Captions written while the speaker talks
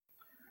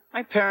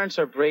My parents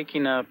are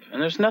breaking up,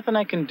 and there's nothing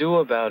I can do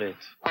about it.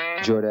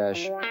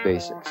 Jordache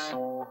Basics.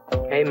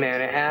 Hey man,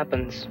 it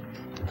happens.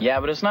 Yeah,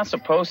 but it's not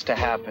supposed to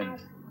happen.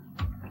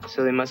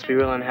 So they must be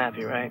real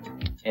unhappy, right?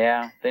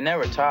 Yeah, they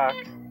never talk,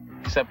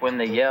 except when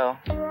they yell.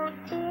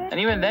 And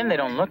even then, they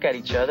don't look at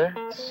each other.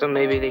 So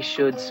maybe they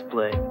should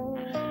split.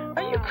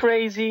 Are you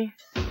crazy?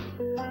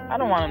 I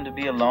don't want them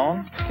to be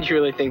alone. You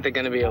really think they're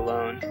gonna be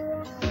alone?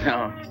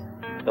 No,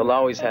 they'll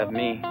always have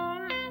me.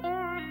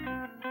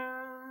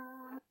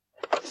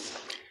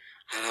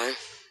 Hello?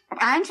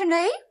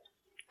 Anthony?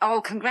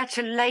 Oh,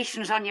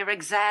 congratulations on your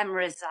exam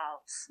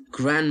results.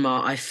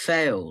 Grandma, I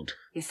failed.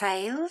 You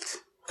failed?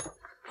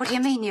 What do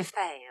you mean you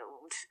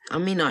failed?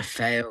 I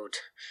failed.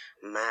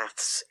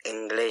 Maths,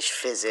 English,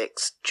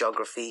 physics,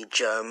 geography,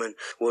 German,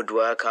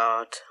 woodwork,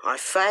 art. I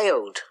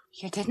failed.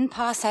 You didn't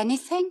pass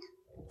anything?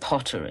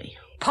 Pottery.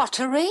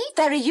 Pottery?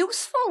 Very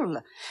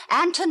useful.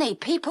 Anthony,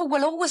 people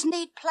will always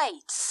need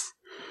plates.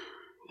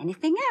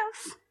 Anything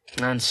else?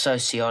 And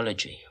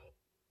sociology.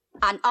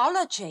 An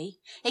ology?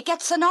 He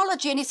gets an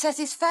ology and he says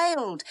he's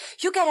failed.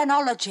 You get an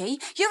ology,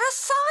 you're a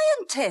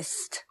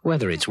scientist.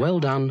 Whether it's well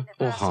done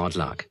or hard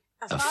luck,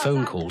 a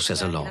phone call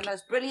says a lot. The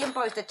most brilliant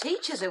boys, the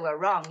teachers who are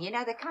wrong, you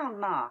know, they can't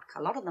mark.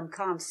 A lot of them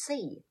can't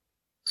see.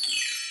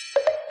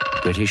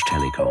 British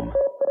Telecom.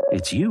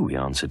 It's you we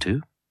answer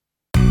to.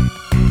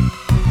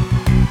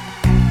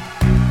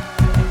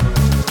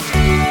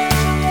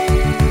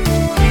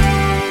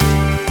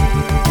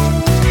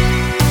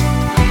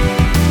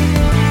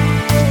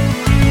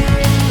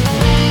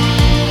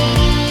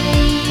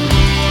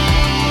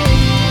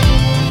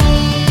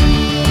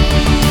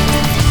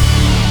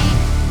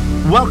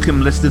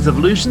 Welcome, listeners of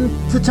Illusion,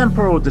 to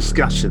Temporal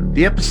Discussion,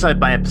 the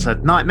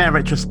episode-by-episode Nightmare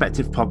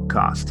Retrospective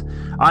podcast.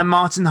 I'm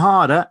Martin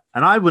Harder,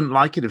 and I wouldn't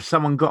like it if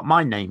someone got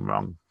my name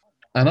wrong.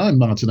 And I'm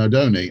Martin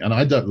O'Doney, and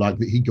I don't like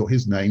that he got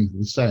his name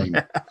the same.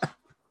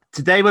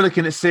 Today we're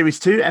looking at Series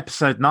 2,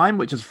 Episode 9,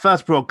 which was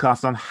first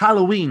broadcast on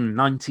Halloween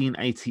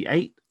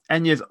 1988.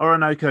 Enya's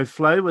Orinoco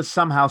Flow was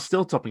somehow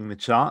still topping the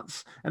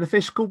charts, and A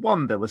Fish Called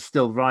Wanda was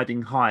still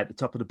riding high at the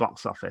top of the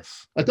box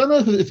office. I don't know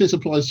if this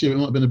applies to you. It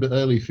might have been a bit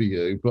early for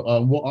you, but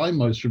what I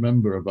most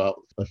remember about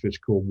A Fish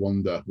Called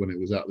Wanda when it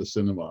was at the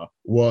cinema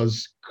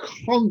was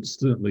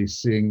constantly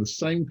seeing the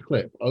same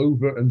clip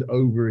over and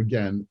over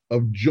again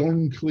of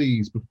John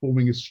Cleese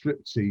performing a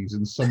striptease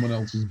in someone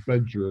else's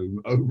bedroom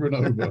over and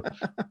over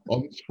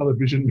on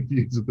television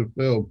reviews of the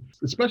film,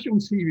 especially on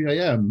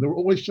TVAM. They were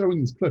always showing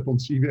this clip on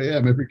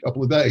TVAM every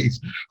couple of days.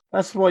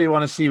 That's what you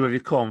want to see with your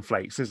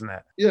cornflakes, isn't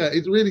it? Yeah,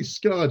 it really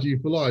scarred you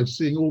for life,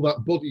 seeing all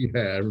that body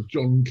hair of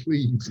John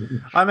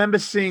Cleese. I remember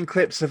seeing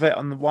clips of it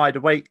on the Wide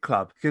Awake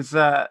Club, because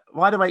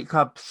Wide Awake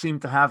Club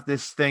seemed to have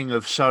this thing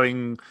of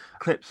showing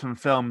clips from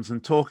films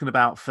and talking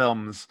about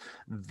films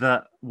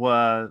that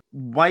were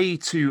way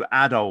too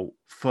adult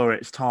for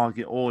its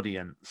target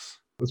audience.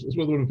 That's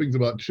one of the things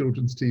about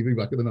children's TV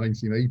back in the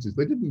 1980s.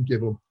 They didn't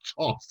give a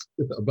toss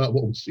about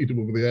what was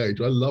suitable for the age.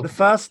 I love the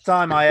first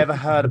time I ever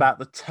heard about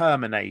The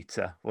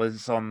Terminator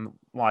was on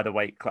Wide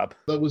Awake Club.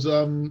 There was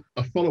a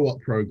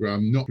follow-up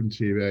program, not from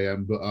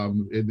TVAM, but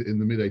in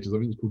the mid-80s. I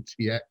think it was called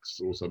TX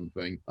or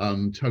something.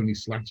 Tony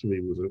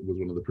Slattery was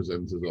one of the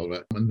presenters of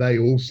it. And they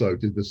also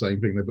did the same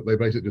thing. They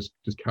basically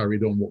just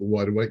carried on what the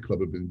Wide Awake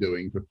Club had been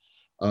doing for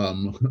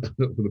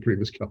the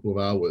previous couple of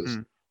hours.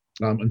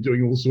 And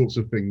doing all sorts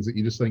of things that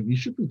you just think, you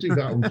shouldn't do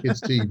that on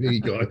kids'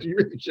 TV, guys. You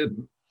really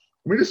shouldn't.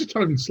 I mean, this is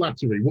Tony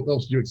Slattery. What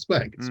else do you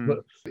expect? But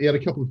he had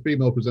a couple of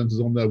female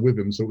presenters on there with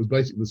him, so it was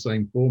basically the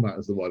same format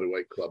as the Wide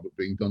Awake Club, but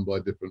being done by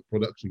a different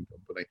production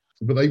company.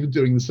 But they were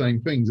doing the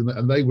same things,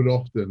 and they would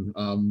often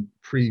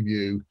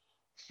preview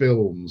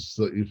films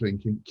that you're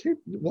thinking, kid,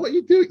 what are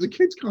you doing? The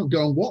kids can't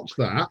go and watch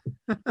that.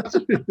 That's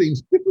a 15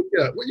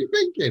 certificate. What are you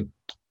thinking?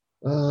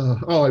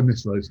 I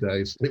miss those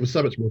days. It was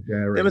so much more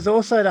daring. There was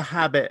also the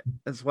habit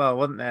as well,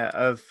 wasn't there,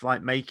 of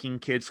like making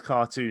kids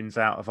cartoons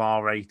out of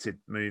R-rated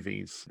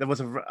movies. There was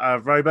a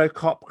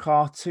RoboCop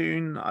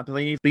cartoon, I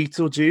believe,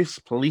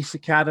 Beetlejuice, Police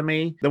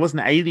Academy. There was an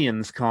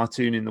Aliens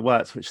cartoon in the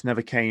works which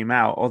never came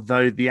out,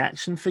 although the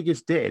action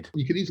figures did.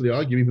 You could easily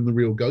argue even the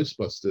real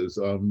Ghostbusters,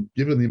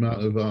 given the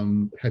amount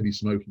of heavy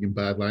smoking and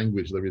bad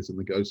language there is in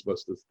the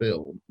Ghostbusters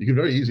film, you could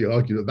very easily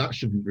argue that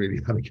shouldn't really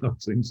have had a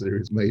cartoon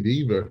series made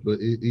either. But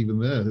even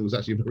there, it was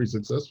actually very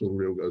successful,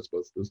 Real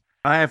Ghostbusters.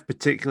 I have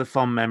particular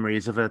fond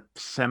memories of a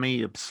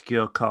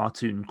semi-obscure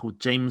cartoon called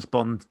James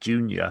Bond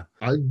Jr.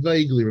 I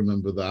vaguely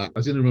remember that.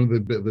 I didn't remember the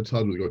bit of the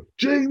title going,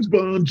 James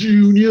Bond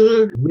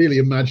Jr. Really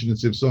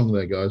imaginative song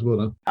there, guys. Well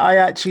done. I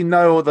actually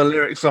know all the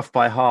lyrics off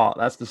by heart.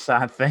 That's the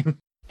sad thing.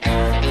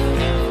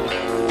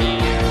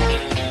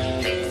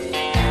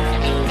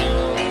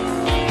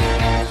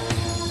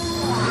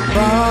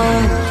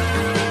 Bond,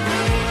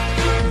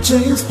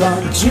 James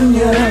Bond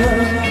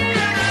Jr.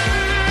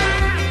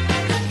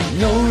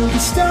 No one can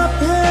stop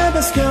him,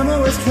 the scum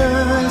always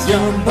cuts.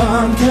 Young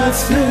Bond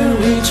cuts through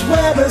each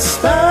web of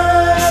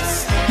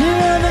spikes. He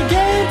won the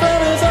game for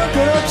his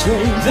Uncle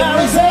James. Now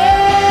he's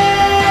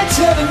heir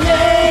to the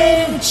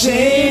name,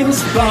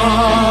 James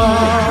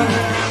Bond.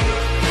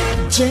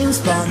 James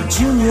Bond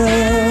Jr.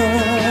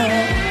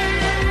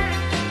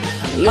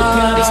 Look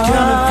out, he's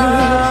coming through.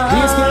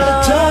 He's got a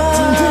job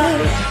to do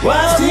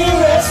while he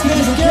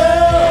rescues a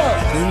girl.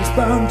 James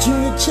Bond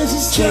Jr.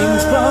 chases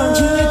James Bond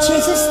Jr.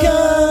 chases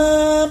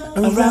scum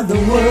around the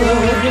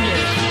world.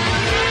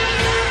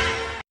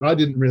 I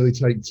didn't really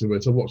take to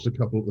it. I watched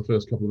the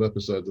first couple of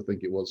episodes, I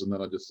think it was, and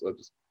then I just,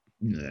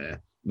 nah,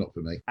 not for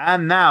me.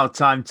 And now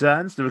time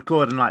turns. The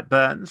recording light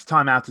burns.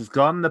 Time out is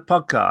gone. The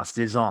podcast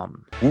is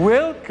on.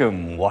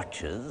 Welcome,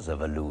 watchers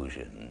of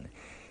illusion.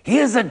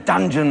 Here's a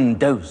dungeon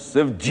dose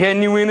of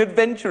genuine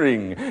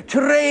adventuring.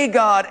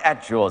 Treguard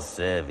at your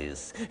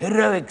service.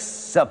 Heroics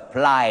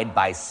supplied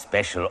by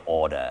special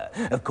order.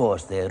 Of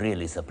course, they're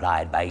really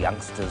supplied by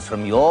youngsters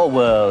from your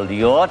world,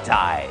 your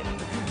time.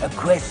 A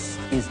quest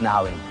is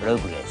now in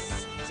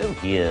progress, so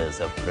here's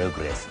a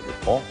progress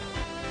report.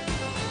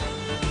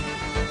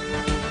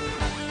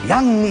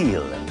 Young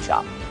Neil and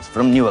chums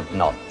from Newark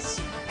Notts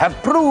have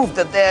proved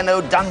that they're no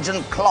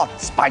dungeon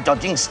clots by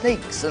dodging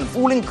snakes and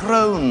fooling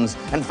crones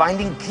and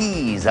finding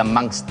keys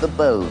amongst the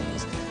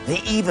bones. They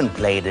even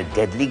played a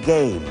deadly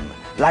game,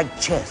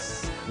 like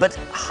chess, but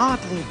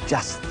hardly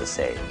just the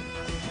same.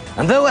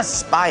 And though a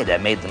spider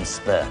made them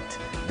spurt,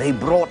 they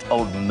brought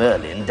old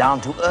Merlin down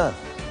to earth.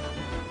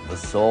 The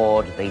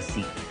sword they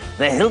seek,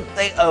 the hilt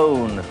they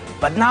own,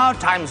 but now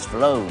time's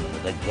flown,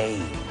 the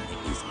game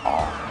is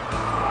on.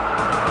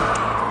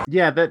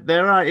 Yeah, but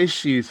there are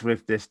issues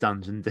with this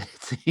dungeon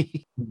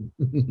ditty.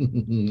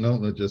 No,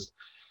 they're just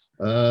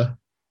so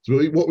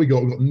what we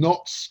got? We've got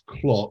knots,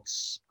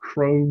 clots,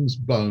 crones,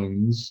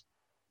 bones,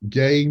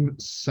 game,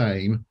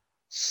 same,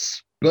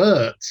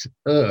 spurt,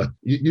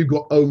 you've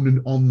got own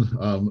and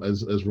on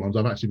as rhymes.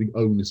 I've actually think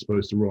own is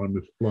supposed to rhyme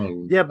with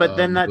flown. Yeah, but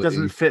then that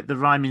doesn't fit the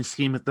rhyming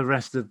scheme of the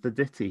rest of the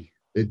ditty.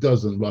 It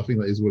doesn't, but I think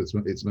that is what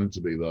it's meant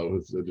to be,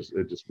 though.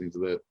 It just means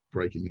they're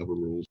breaking other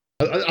rules.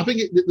 I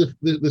think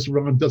this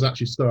rhyme does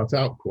actually start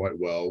out quite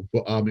well,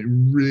 but it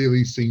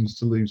really seems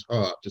to lose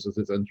heart just as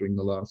it's entering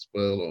the last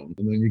furlong.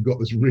 And then you've got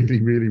this really,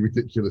 really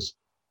ridiculous,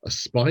 a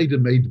spider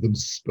made them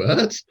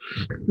spurt.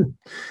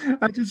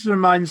 That just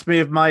reminds me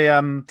of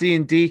my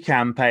D&D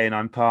campaign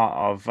I'm part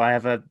of. I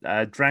have a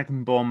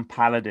Dragonborn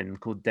paladin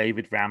called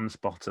David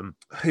Ramsbottom,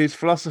 whose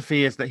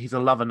philosophy is that he's a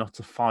lover, not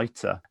a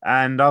fighter.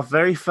 And our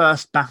very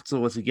first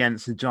battle was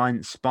against a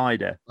giant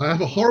spider. I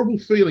have a horrible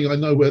feeling I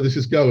know where this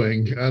is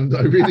going, and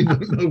I really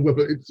don't know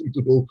whether it's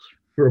suitable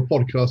for a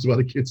podcast about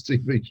a kids'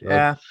 TV show.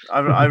 Yeah,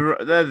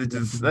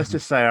 let's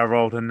just say I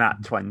rolled a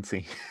nat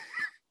 20.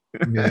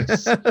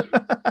 Yes.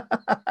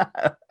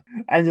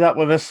 Ended up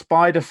with a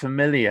spider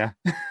familiar.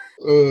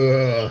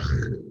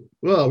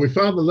 Well, we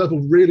found the level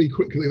really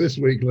quickly this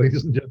week,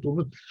 ladies and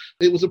gentlemen.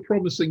 It was a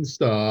promising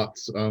start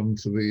to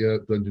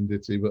the Dungeon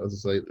Ditty, but as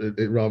I say,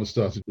 it rather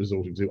started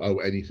resorting to,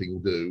 anything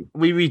will do.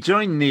 We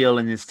rejoin Neil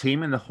and his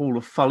team in the Hall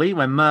of Folly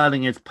where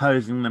Merlin is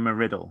posing them a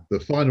riddle.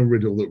 The final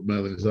riddle that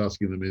Merlin is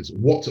asking them is,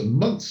 what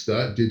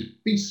monster did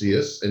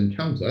Theseus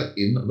encounter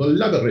in the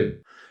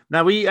labyrinth?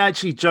 Now, we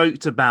actually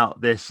joked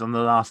about this on the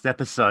last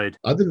episode.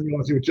 I didn't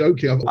realise you were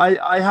joking.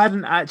 I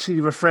hadn't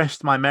actually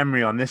refreshed my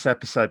memory on this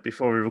episode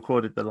before we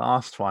recorded the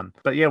last one.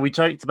 But yeah, we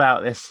joked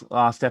about this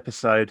last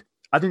episode.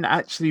 I didn't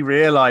actually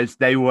realise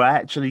they were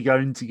actually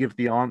going to give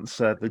the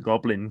answer, the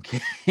Goblin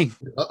King.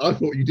 I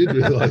thought you did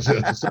realise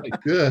it.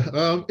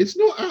 Yeah, it's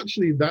not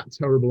actually that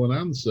terrible an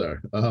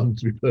answer, to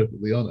be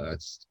perfectly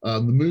honest.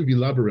 The movie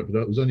Labyrinth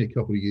was only a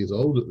couple of years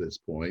old at this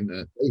point.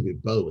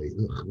 David Bowie,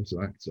 what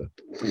an actor.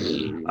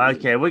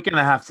 Okay, we're going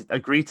to have to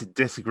agree to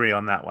disagree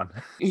on that one.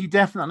 He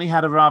definitely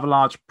had a rather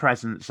large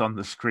presence on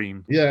the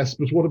screen. Yes,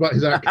 but what about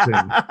his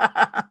acting?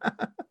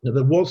 Now,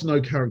 there was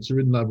no character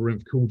in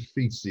Labyrinth called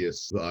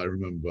Theseus that I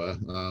remember,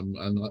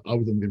 and I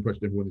was under the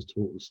impression everyone has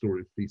taught the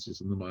story of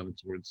Theseus and the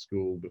Minotaur in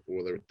school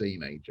before they're a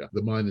teenager.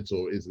 The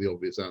Minotaur is the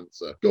obvious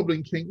answer.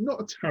 Goblin King, not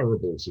a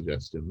terrible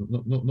suggestion,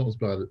 not as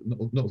bad,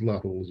 not as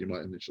laughable as you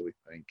might initially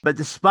think. But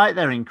despite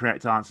their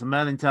incorrect answer,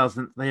 Merlin tells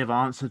them they have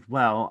answered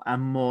well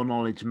and more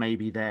knowledge may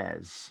be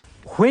theirs.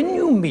 When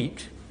you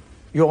meet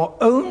your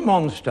own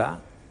monster,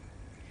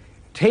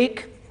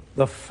 take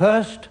the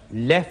first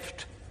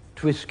left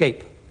to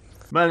escape.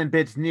 Merlin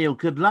bids Neil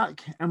good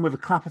luck, and with a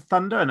clap of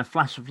thunder and a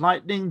flash of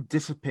lightning,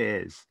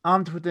 disappears.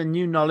 Armed with their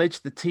new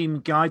knowledge, the team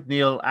guide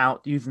Neil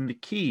out using the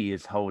key he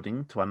is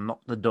holding to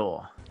unlock the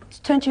door.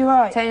 Just turn to your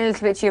right. Turn a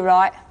little bit to your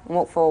right and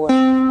walk forward.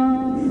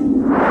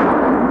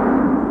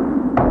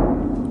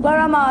 Where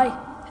am I?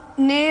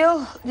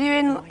 Neil, you're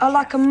in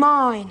like a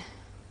mine.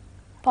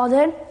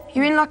 Pardon?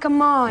 You're in like a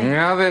mine.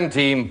 Now then,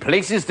 team,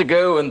 places to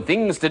go and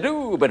things to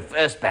do, but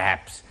first,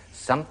 perhaps,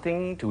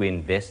 something to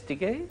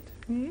investigate?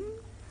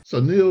 So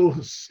Neil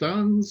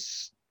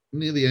stands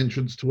near the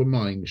entrance to a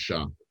mine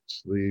shaft.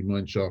 The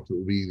mine shaft that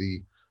will be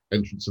the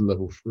entrance to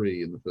level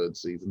 3 in the 3rd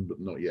season, but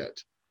not yet.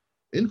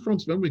 In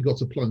front of him, we've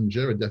got a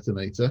plunger, a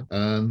detonator,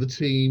 and the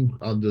team,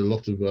 under a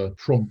lot of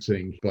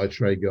prompting by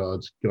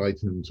Treguard, guide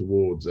him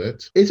towards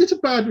it. Is it a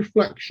bad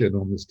reflection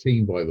on this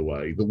team, by the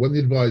way, that when the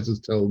advisors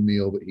tell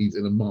Neil that he's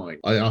in a mine,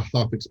 I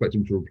half expect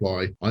him to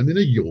reply, I'm in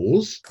a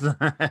yours?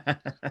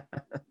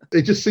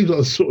 It just seems like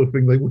the sort of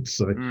thing they would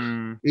say.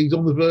 He's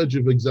on the verge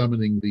of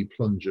examining the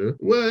plunger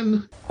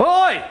when...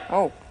 Oi!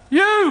 Oh.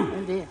 You!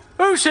 Oh dear.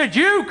 Who said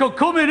you could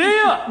come in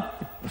here?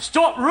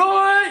 Stop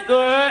right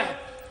there!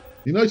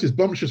 You notice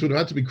Bumptious would have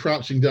had to be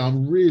crouching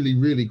down really,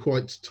 really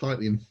quite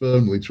tightly and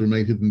firmly to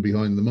remain hidden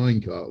behind the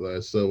minecart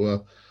there.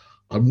 So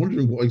I'm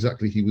wondering what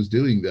exactly he was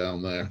doing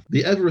down there.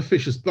 The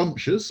ever-officious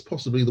Bumptious,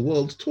 possibly the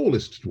world's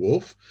tallest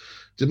dwarf,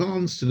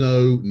 demands to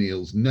know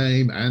Neil's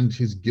name and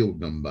his guild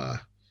number.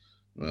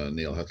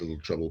 Neil had a little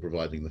trouble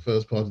providing the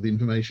first part of the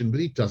information, but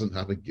he doesn't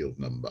have a guild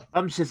number.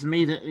 Bumptious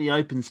immediately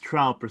opens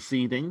trial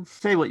proceedings.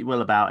 Say what you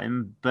will about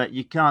him, but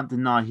you can't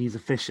deny he's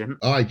efficient.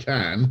 I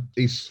can.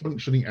 He's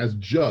functioning as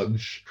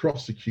judge,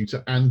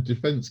 prosecutor, and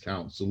defence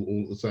counsel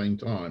all at the same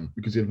time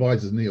because he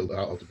advises Neil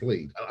how to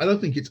plead. I don't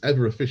think it's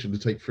ever efficient to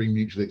take 3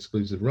 mutually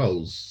exclusive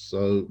roles,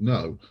 so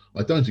no,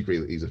 I don't agree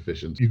that he's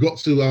efficient. You've got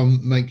to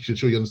make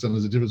sure you understand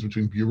there's a difference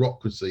between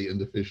bureaucracy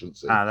and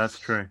efficiency. That's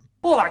true.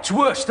 Oh, that's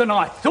worse than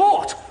I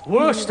thought.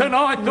 Worse than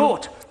I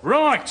thought.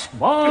 Right,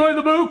 by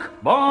the book,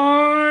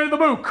 by the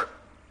book.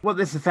 What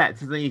this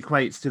effectively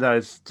equates to, though,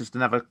 is just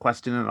another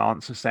question and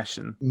answer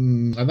session.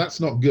 And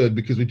that's not good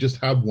because we just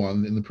had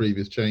one in the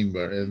previous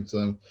chamber, and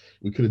so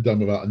we could have done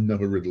without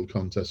another riddle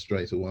contest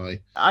straight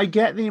away. I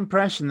get the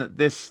impression that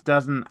this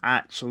doesn't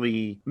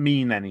actually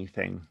mean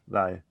anything,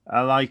 though.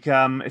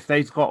 If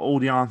they've got all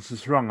the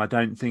answers wrong, I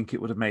don't think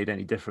it would have made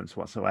any difference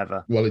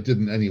whatsoever. Well, it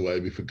didn't anyway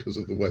because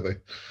of the way they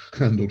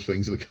handled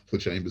things in a couple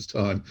of chambers'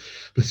 time.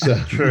 But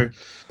True.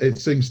 It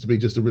seems to be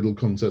just a riddle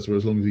contest where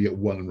as long as you get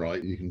one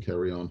right, you can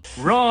carry on.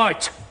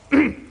 Right.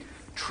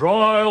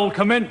 Trial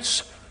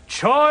commence.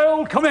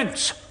 Child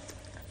commence.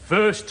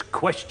 First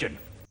question.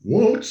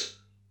 What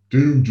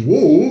do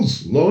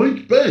dwarves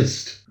like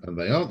best? And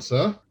they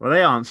answer... Well,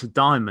 they answer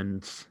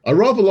diamonds. I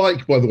rather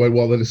like, by the way,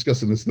 while they're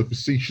discussing this, the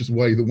facetious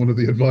way that one of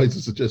the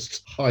advisors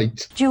suggests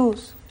height.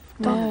 Jewels.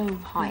 No,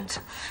 height.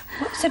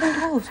 What, 7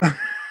 dwarves?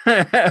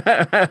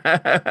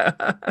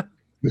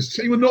 This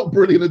team are not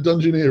brilliant at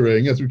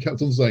dungeoneering, as we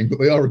kept on saying, but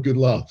they are a good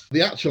laugh.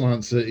 The actual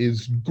answer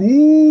is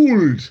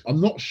gold.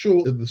 I'm not sure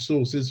what the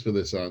source is for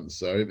this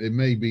answer. It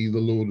may be the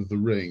Lord of the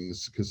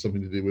Rings, because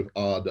something to do with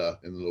Arda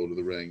in the Lord of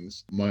the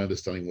Rings. My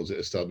understanding was it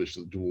established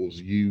that dwarves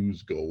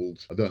use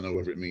gold. I don't know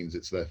whether it means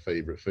it's their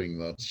favourite thing,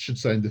 though. I should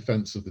say in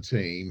defence of the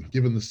team,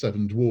 given the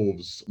 7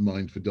 dwarves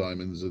mined for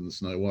diamonds in the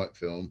Snow White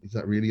film, is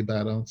that really a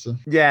bad answer?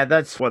 Yeah,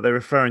 that's what they're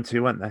referring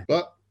to, weren't they?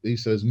 But he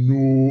says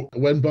no.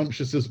 When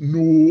Bumptious says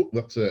no,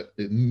 that's it.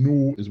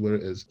 No is where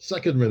it is.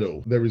 Second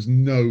riddle. There is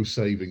no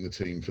saving the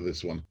team for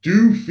this one.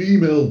 Do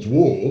female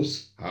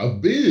dwarves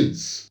have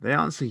beards? They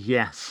answer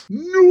yes.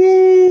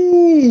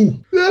 No!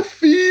 They're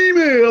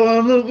female,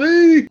 aren't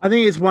they? I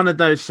think it's one of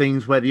those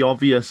things where the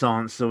obvious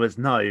answer was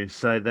no,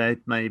 so they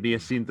maybe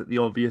assumed that the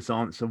obvious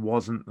answer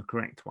wasn't the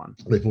correct one.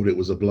 They thought it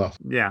was a bluff.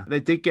 Yeah, they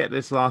did get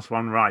this last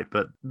one right,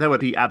 but there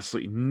would be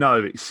absolutely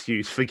no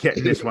excuse for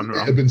getting this one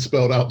wrong. It had been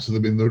spelled out to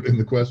them in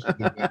the question.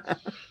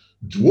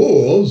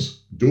 Dwarves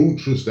don't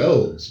trust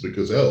elves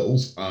because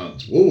elves aren't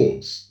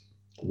dwarves.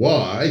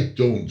 Why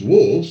don't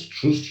dwarves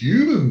trust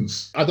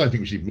humans? I don't think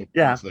we should even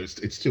answer those.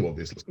 It's too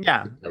obvious.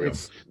 Yeah.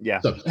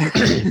 So,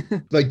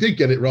 they did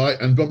get it right,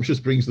 and Bumptious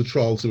brings the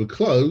trial to a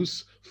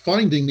close,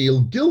 finding Neil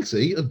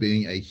guilty of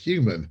being a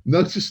human.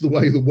 Notice the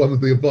way that one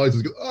of the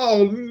advisors goes,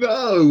 "Oh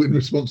no," in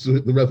response to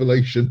the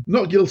revelation.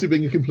 Not guilty of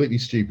being a completely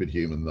stupid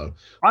human, though.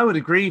 I would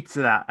agree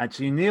to that,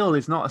 actually. Neil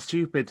is not a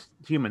stupid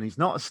human. He's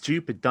not a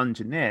stupid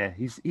dungeoneer.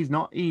 He's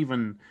not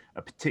even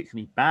a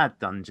particularly bad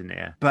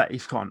dungeoneer, but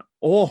he's got an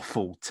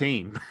awful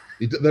team.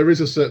 There is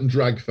a certain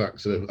drag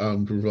factor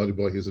provided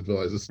by his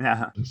advisors.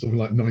 Yeah. Something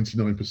like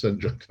 99%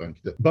 drag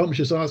factor.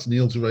 Bumptious asks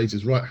Neil to raise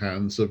his right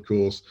hand, so of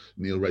course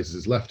Neil raises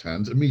his left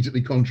hand,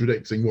 immediately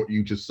contradicting what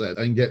you just said,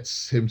 and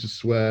gets him to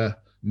swear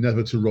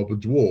never to rob a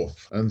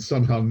dwarf. And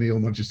somehow Neil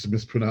manages to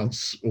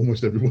mispronounce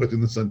almost every word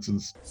in the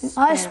sentence.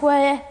 I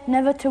swear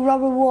never to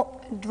rob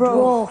a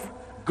dwarf.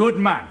 Good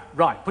man.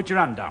 Right, put your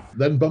hand down.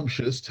 Then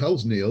Bumptious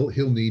tells Neil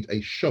he'll need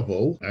a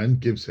shovel and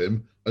gives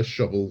him a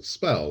shovel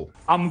spell.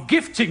 I'm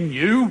gifting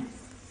you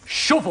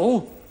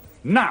shovel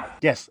now.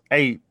 Yes,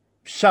 a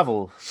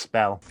shovel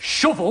spell.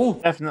 Shovel.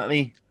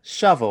 Definitely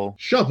shovel.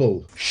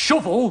 Shovel.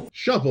 Shovel.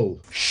 Shovel.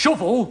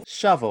 Shovel.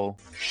 Shovel.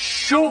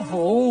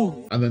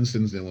 Shovel. And then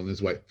sends Neil on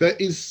his way. There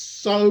is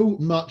so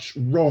much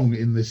wrong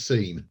in this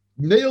scene.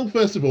 Neil,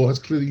 first of all, has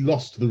clearly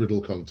lost the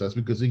riddle contest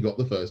because he got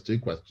the first 2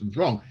 questions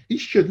wrong. He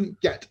shouldn't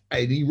get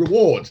any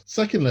reward.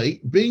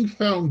 Secondly, being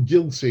found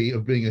guilty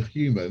of being a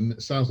human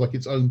sounds like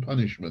its own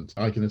punishment.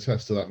 I can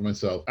attest to that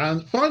myself.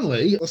 And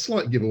finally, a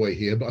slight giveaway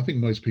here, but I think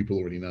most people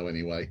already know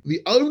anyway.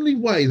 The only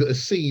way that a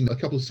scene, a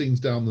couple of scenes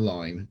down the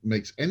line,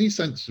 makes any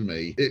sense for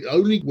me, it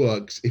only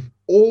works if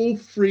all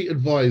 3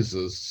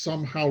 advisors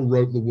somehow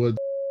wrote the word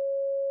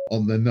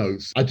on their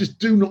notes. I just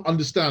do not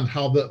understand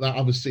how that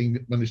other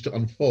scene managed to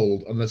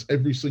unfold unless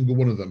every single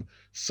one of them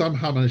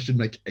somehow managed to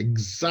make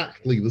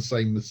exactly the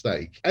same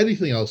mistake.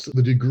 Anything else,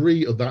 the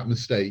degree of that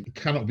mistake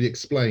cannot be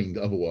explained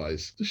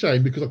otherwise. It's a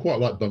shame because I quite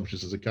like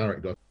Bumptious as a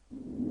character.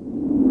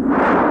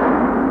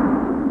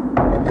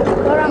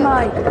 Where am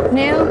I?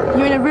 Neil,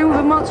 you're in a room with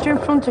a monster in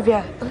front of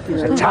you.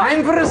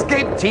 Time for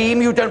escape,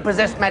 team. You don't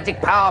possess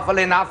magic powerful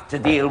enough to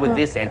deal with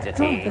this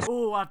entity.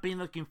 Oh, I've been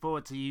looking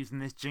forward to using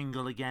this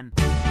jingle again.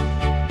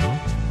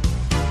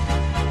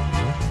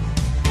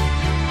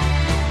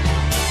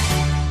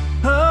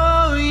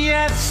 Oh,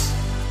 yes,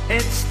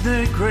 it's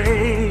the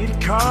great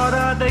court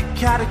of the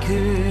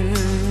catacombs.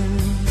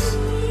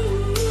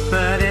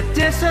 But it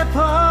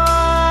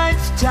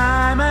disappoints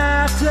time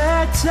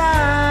after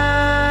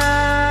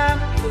time.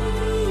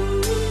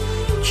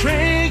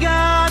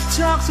 Trigger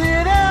talks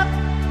it up,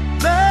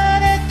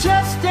 but it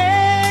just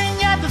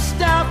ain't got the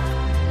stuff.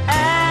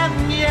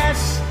 And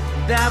yes,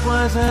 that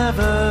was a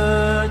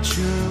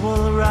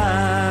virtual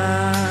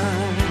ride.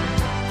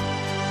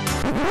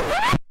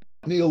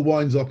 Neil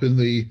winds up in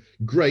the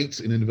great,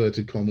 in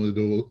inverted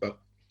Commodores.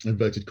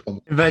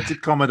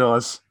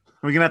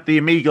 We're gonna have the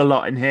Amiga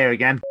lot in here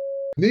again.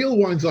 Neil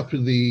winds up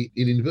in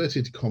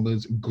inverted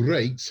commas,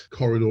 great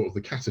corridor of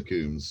the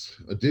catacombs.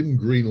 A dim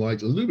green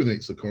light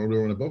illuminates the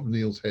corridor, and above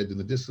Neil's head in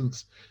the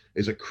distance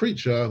is a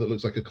creature that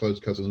looks like a close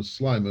cousin of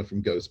Slimer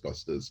from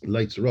Ghostbusters.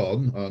 Later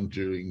on,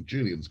 during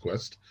Julian's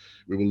quest,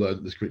 we will learn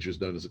that this creature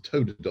is known as a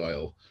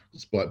Toadadile,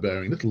 despite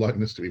bearing little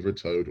likeness to either a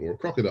toad or a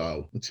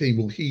crocodile. The team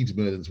will heed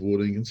Merlin's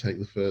warning and take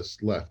the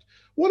first left.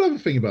 One other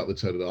thing about the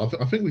Toadadile,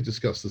 I think we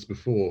discussed this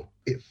before,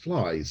 it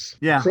flies.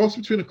 Yeah. Cross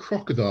between a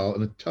crocodile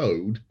and a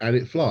toad, and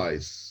it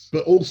flies.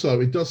 But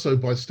also, it does so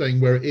by staying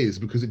where it is,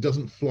 because it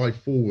doesn't fly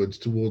forward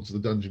towards the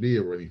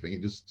Dungeoneer or anything.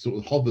 It just sort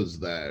of hovers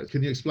there.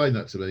 Can you explain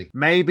that to me?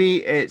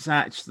 Maybe it's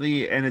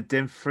actually in a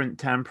different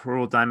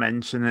temporal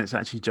dimension and it's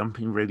actually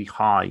jumping really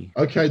high.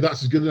 Okay,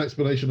 that's as good an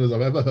explanation as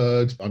I've ever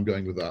heard. I'm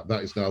going with that.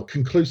 That is now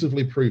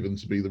conclusively proven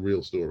to be the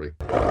real story.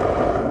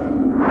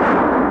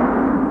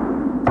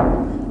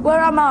 Where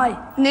am I?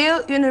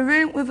 Neil, you're in a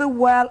room with a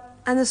well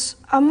and there's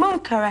a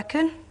monk, I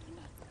reckon.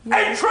 Intruder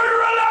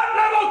alert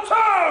level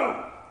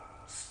 2!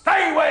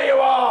 Stay where you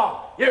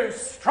are, you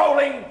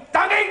strolling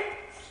dungy!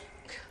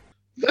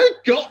 They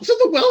got to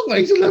the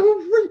wellway to level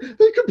 3.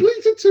 They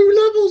completed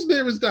 2 levels,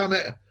 nearest damn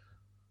it.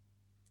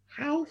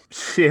 How?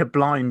 Sheer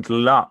blind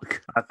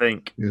luck, I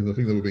think. Yeah, I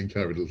think they were being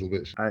carried a little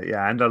bit.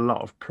 Yeah, and a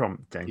lot of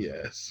prompting.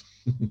 Yes.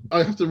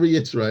 I have to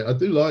reiterate, I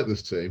do like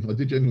this team. I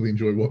do genuinely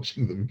enjoy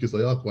watching them because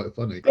they are quite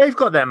funny. They've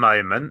got their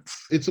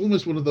moments. It's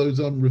almost one of those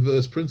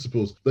reverse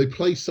principles. They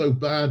play so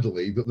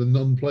badly that the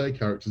non-player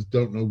characters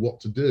don't know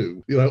what to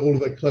do. You know, all of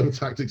their clever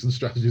tactics and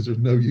strategies are of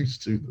no use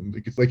to them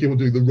because they keep on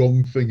doing the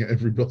wrong thing at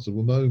every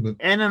possible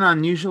moment. In an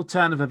unusual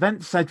turn of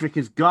events, Cedric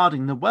is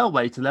guarding the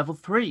wellway to level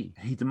 3.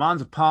 He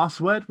demands a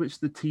password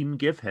which the team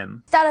give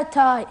him.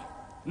 Stalactite.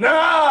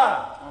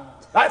 Nah!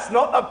 That's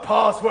not the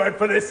password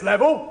for this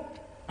level.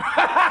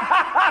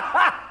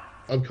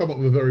 I've come up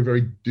with a very,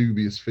 very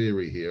dubious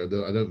theory here. I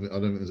don't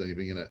think there's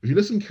anything in it. If you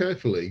listen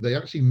carefully, they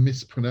actually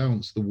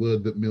mispronounce the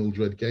word that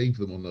Mildred gave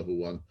them on level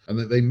 1, and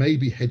that they may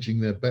be hedging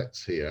their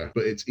bets here,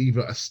 but it's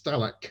either a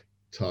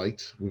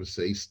stalactite with a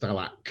C,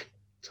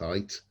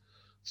 stalactite,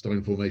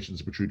 stone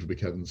formations protrude from the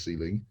cavern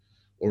ceiling,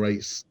 or a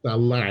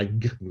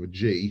stalag with a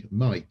G,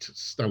 mite,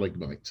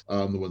 stalagmite,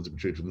 the ones that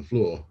protrude from the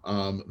floor.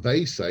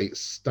 They say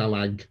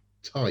stalagtite.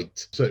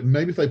 So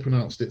maybe if they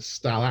pronounced it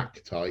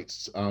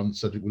stalactites,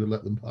 Cedric would have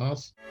let them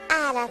pass.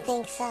 I don't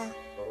think so.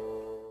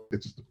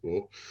 It's just a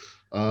thought.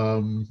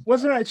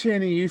 Was there actually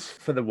any use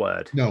for the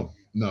word? No,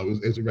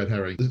 it's a red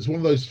herring. It's one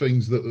of those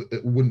things that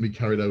it wouldn't be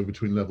carried over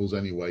between levels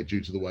anyway,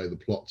 due to the way the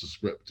plots are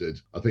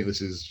scripted. I think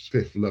this is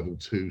 5th level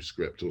 2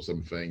 script or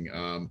something.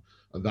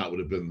 And that would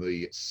have been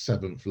the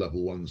 7th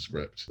level 1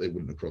 script. They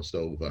wouldn't have crossed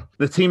over.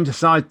 The team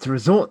decide to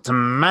resort to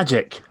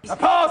magic. A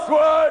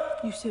password!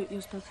 You suit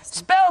your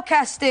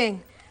spellcasting.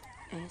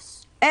 Spellcasting.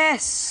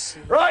 S.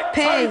 Right,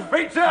 P.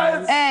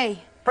 features. A.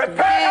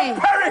 Prepare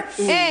to perish!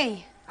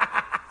 A.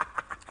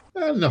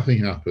 And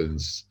nothing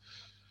happens.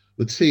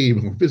 The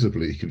team are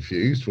visibly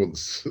confused.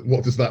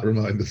 What does that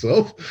remind us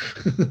of?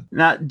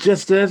 Now,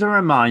 just as a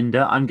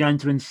reminder, I'm going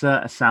to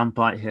insert a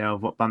soundbite here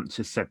of what Bunch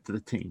has said to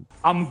the team.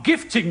 I'm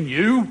gifting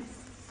you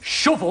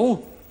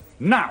shovel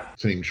now.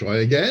 Team, try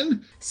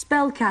again.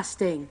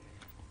 Spellcasting.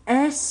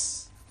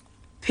 S.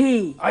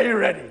 P. Are you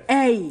ready?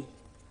 A.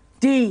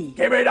 D.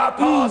 Give me that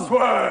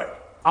password.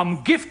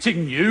 I'm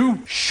gifting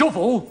you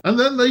shovel. And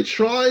then they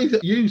tried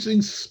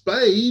using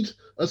spade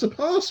as a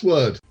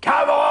password.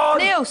 Come on!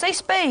 Neil, say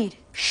spade.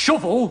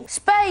 Shovel.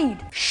 Spade.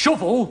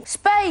 Shovel.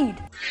 Spade.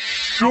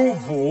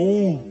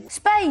 Shovel.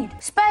 Spade.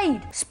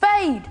 Spade.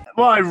 Spade.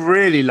 What I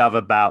really love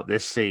about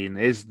this scene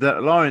is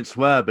that Lawrence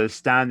Werber's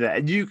standing there,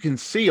 and you can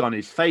see on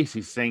his face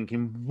he's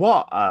thinking,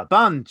 what a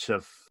bunch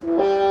of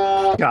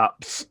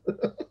ups.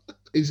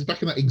 He's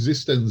back in that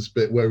existence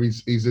bit where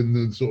he's in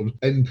the sort of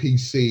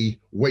NPC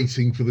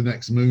waiting for the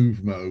next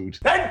move mode.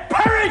 Then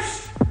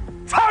perish!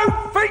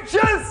 Toad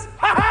features!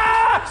 Ha ha!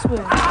 fucks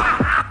with.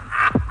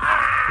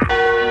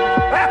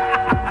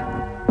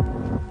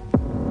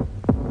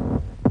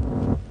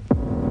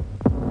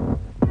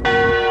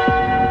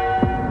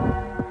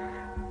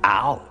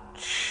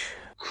 Ouch.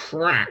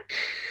 Crack.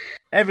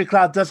 Every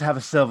cloud does have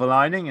a silver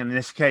lining. In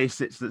this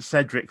case, it's that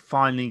Cedric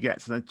finally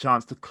gets a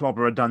chance to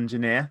clobber a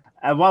Dungeoneer.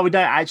 And while we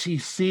don't actually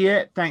see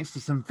it, thanks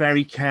to some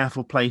very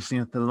careful placing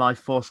of the Life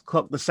Force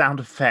clock, the sound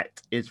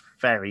effect is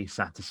very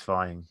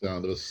satisfying.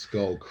 Sound of a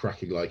skull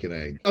cracking like an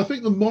egg. I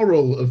think the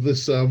moral of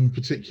this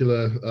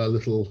particular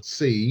little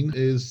scene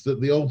is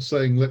that the old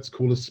saying, let's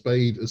call a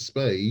spade,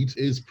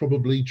 is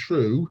probably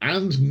true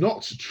and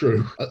not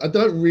true. I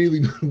don't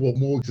really know what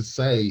more to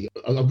say.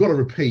 I've got to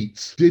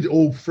repeat. Did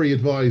all three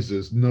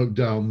advisors note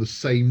down the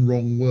same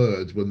wrong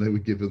word when they were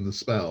given the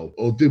spell?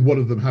 Or did one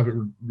of them have it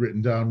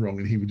written down wrong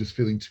and he was just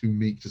feeling too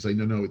meek to say,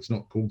 no, it's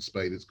not called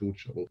spade, it's called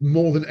shovel?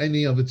 More than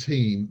any other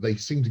team, they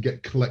seem to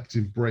get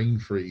collective brain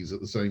freeze at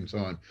the same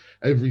time.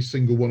 Every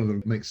single one of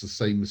them makes the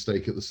same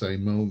mistake at the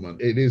same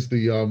moment. It is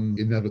the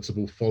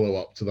inevitable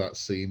follow-up to that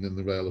scene in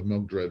the Vale of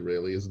Mogdred,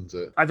 really, isn't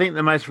it? I think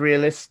the most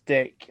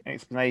realistic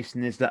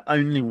explanation is that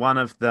only one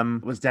of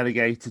them was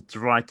delegated to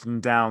writing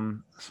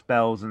down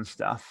spells and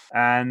stuff,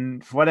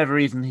 and for whatever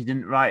reason he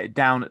didn't write it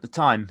down at the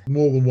time.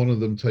 More than one of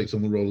them takes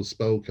on the role of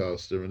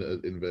spellcaster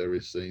in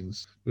various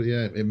scenes, but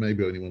yeah, it may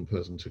be only one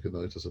person took a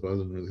note. I suppose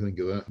I didn't really think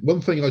of that. One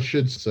thing I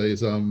should say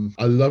is I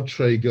love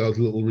Traegar's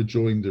little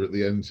rejoinder at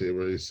the end here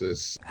where he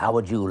says, how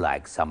would you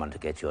like someone to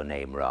get your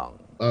name wrong?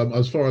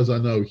 As far as I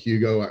know,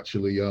 Hugo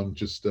actually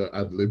just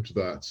ad-libbed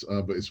that,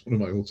 but it's one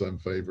of my all-time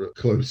favourite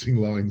closing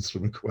lines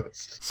from a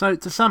quest. So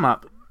to sum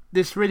up,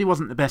 this really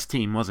wasn't the best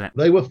team, was it?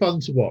 They were fun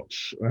to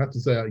watch. I have to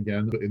say that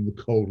again, but in the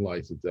cold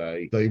light of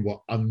day, they were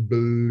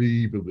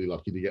unbelievably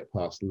lucky to get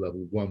past the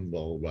level 1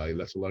 Wellway,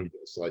 let alone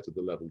get a sight of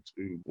the level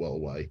 2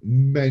 Wellway.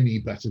 Many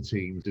better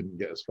teams didn't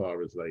get as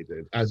far as they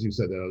did. As you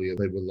said earlier,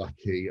 they were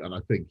lucky, and I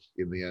think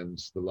in the end,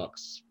 the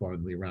lucks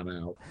finally ran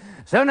out.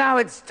 So now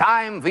it's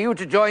time for you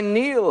to join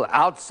Neil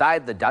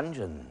outside the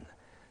dungeon.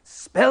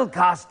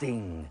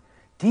 Spellcasting.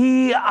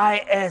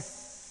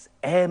 DISMIS.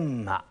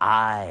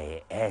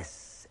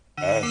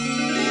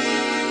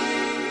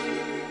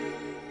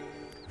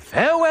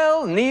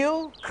 Farewell,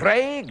 Neil,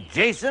 Craig,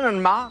 Jason,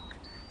 and Mark.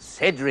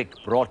 Cedric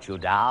brought you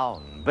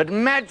down, but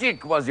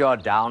magic was your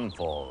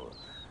downfall.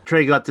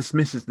 Traegar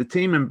dismisses the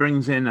team and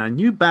brings in a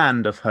new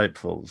band of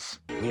hopefuls.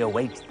 We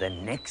await the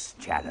next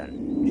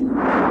challenge.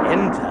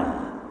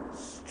 Enter,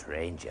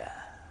 stranger.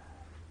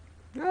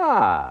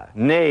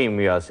 Name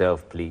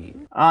yourself, please.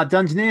 Our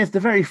Dungeoneer is the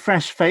very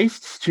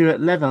fresh-faced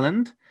Stuart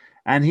Leveland,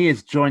 and he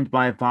is joined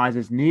by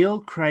advisors Neil,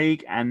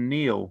 Craig, and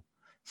Neil.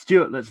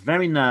 Stuart looks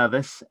very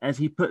nervous as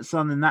he puts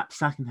on the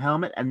knapsack and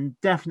helmet and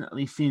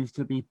definitely seems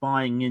to be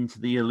buying into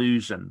the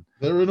illusion.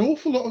 There are an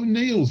awful lot of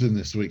Neils in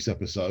this week's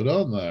episode,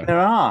 aren't there? There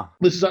are.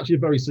 This is actually a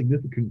very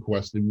significant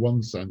quest in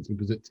one sense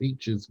because it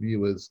teaches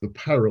viewers the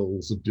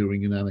perils of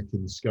doing an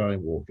Anakin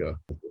Skywalker,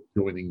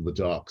 joining the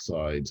dark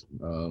side.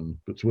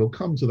 But we'll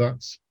come to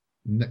that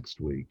next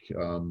week.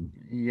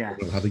 Yes.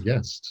 We'll have a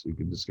guest who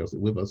can discuss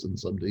it with us in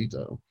some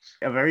detail.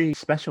 A very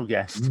special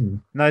guest.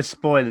 No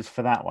spoilers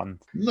for that one.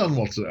 None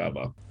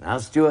whatsoever. Now,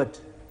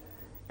 Stuart,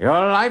 your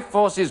life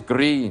force is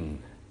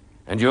green,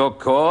 and your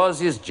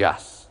cause is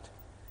just.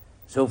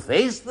 So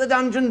face the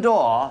dungeon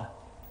door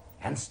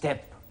and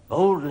step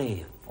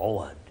boldly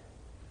forward.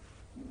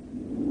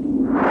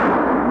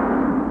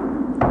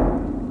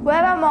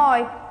 Where am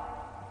I?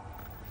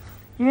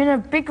 You're in a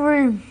big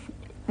room.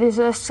 There's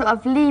a sort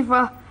of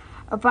lever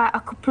about a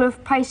couple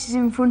of paces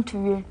in front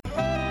of you.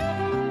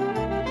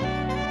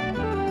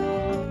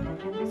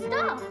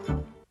 Stop!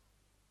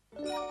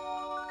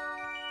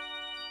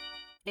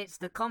 It's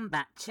the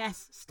combat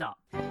chess stop.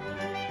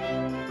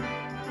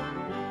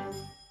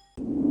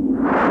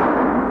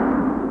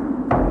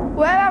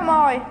 Where am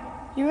I?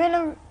 You're in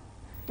a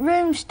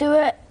room,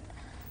 Stuart.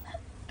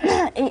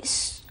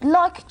 It's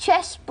like a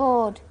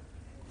chessboard.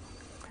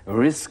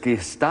 Risky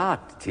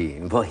start,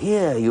 team, for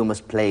here you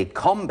must play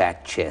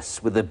combat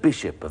chess with the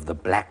Bishop of the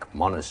Black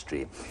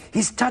Monastery.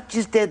 His touch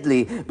is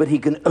deadly, but he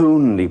can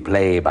only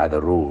play by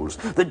the rules.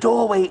 The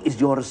doorway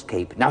is your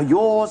escape. Now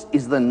yours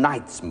is the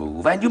knight's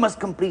move, and you must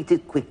complete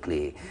it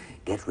quickly.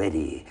 Get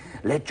ready.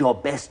 Let your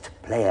best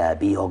player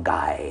be your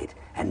guide,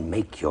 and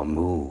make your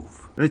move.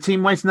 The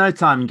team wastes no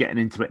time getting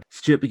into it.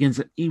 Stuart begins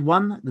at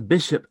E1. The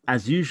bishop,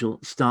 as usual,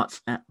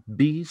 starts at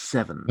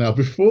B7. Now,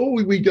 before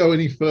we go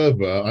any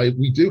further,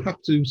 we do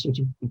have to sort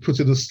of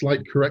put in a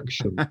slight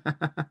correction.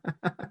 The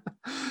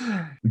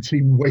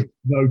team wastes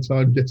no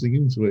time getting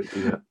into it.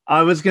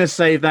 I was going to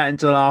save that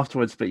until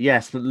afterwards, but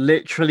yes,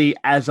 literally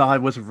as I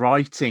was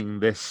writing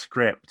this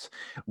script,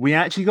 we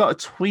actually got a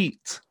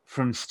tweet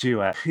from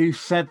Stuart, who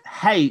said,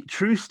 "Hey,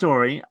 true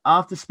story.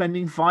 After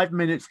spending 5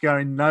 minutes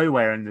going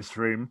nowhere in this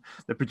room,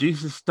 the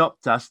producers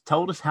stopped us,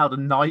 told us how the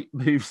night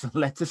moves, and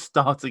let us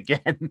start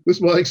again." This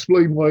might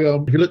explain why,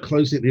 if you look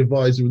closely at the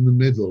advisor in the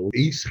middle,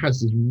 he has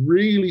this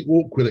really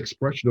awkward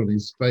expression on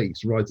his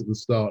face right at the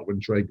start when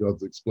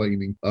Tregar's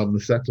explaining the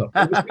setup.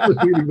 I just get the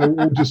feeling they're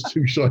all just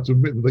too shy to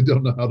admit that they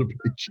don't know how to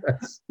play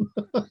chess.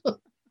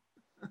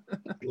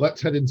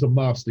 Let's head into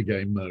master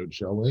game mode,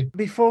 shall we?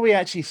 Before we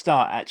actually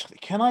start,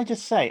 can I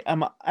just say,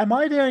 am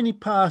I the only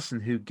person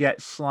who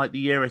gets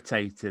slightly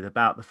irritated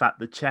about the fact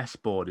the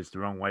chessboard is the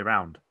wrong way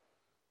round?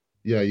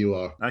 Yeah, you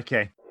are.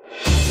 Okay.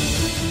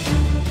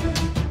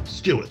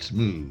 Stuart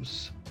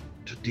moves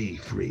to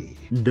d3.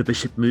 The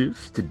bishop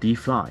moves to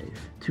d5.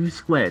 2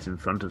 squares in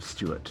front of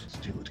Stuart.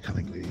 Stuart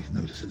cunningly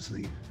notices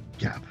the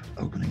gap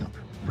opening up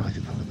right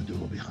in front of the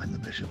door behind the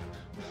bishop.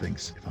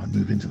 Thinks, if I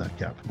move into that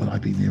gap, will I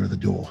be nearer the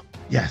door?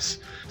 Yes.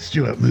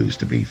 Stuart moves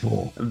to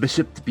b4.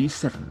 Bishop to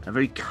b7, a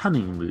very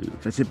cunning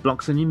move, as it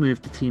blocks any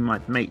move the team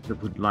might make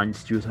that would line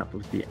Stuart up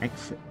with the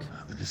exit.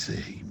 The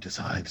team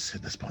decides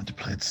at this point to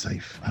play it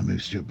safe and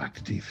move Stuart back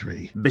to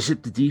d3.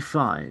 Bishop to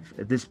d5.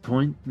 At this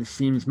point, this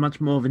seems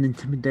much more of an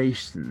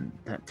intimidation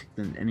tactic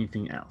than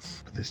anything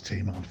else. But this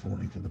team aren't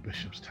falling for the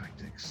bishop's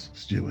tactics.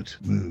 Stuart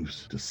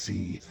moves to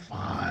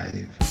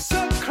c5.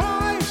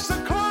 Subscribe!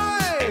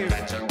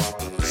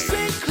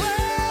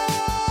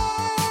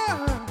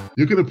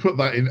 You're going to put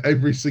that in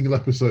every single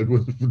episode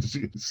when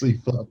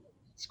C5,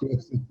 square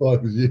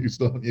C5 is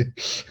used, aren't you?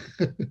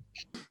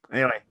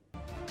 Anyway,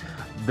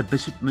 the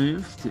bishop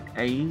moves to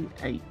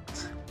A8.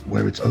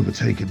 Where it's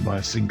overtaken by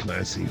a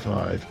Sinclair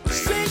C5.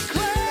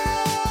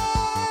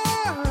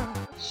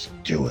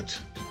 Stuart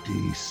to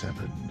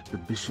D7. The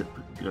bishop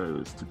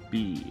goes to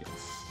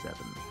B7.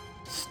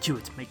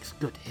 Stuart makes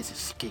good his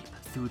escape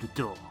through the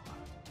door.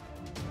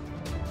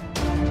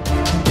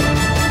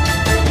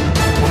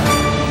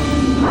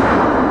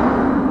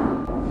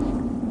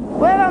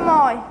 Where am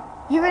I?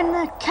 You're in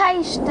the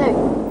cave,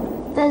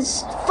 Stu.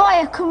 There's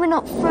fire coming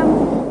up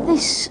from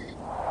this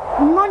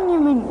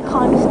monument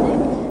kind of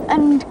thing,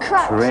 and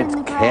cracks in the Tread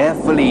ground.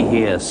 carefully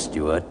here,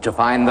 Stuart, to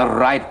find the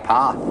right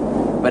path.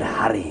 But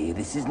hurry,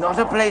 this is not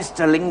a place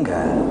to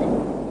linger.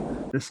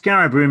 The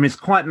Scarab Room is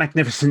quite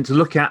magnificent to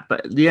look at,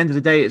 but at the end of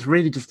the day, it's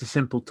really just a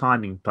simple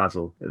timing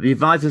puzzle. The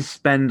advisors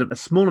spend a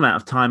small amount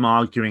of time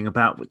arguing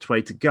about which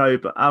way to go,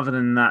 but other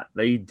than that,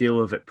 they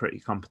deal with it pretty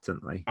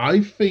competently.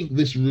 I think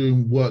this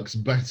room works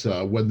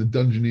better when the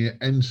Dungeoneer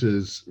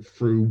enters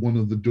through one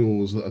of the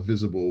doors that are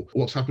visible.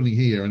 What's happening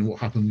here and what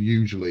happens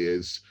usually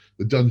is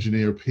the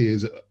Dungeoneer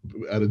appears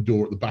at a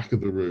door at the back of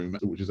the room,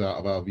 which is out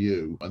of our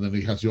view, and then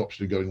he has the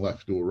option of going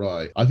left or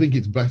right. I think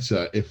it's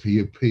better if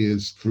he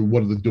appears through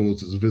one of the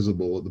doors that's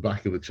visible at the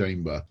back of the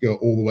chamber, go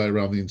all the way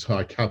around the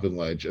entire cavern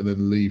ledge, and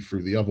then leave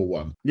through the other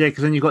one. Yeah,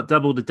 because then you've got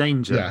double the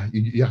danger. Yeah,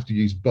 you have to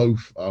use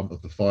both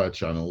of the fire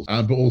channels,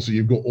 but also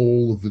you've got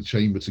all of the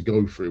chamber to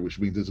go through, which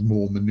means there's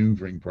more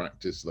manoeuvring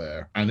practice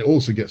there. And it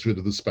also gets rid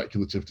of the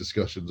speculative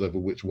discussions over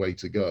which way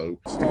to go.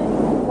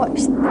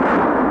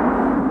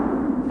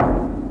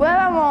 Where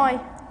am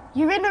I?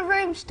 You're in a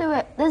room,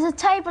 Stuart. There's a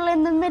table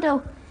in the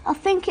middle. I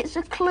think it's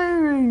a clue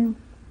room.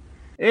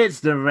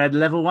 It's the red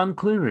level 1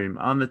 clue room.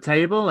 On the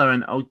table are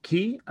an old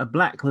key, a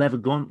black leather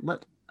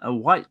gauntlet, a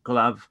white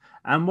glove,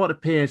 and what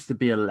appears to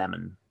be a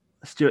lemon.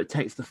 Stuart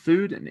takes the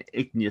food and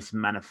Igneous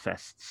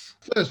manifests.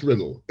 First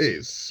riddle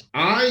is,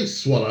 I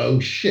swallow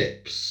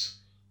ships,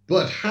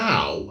 but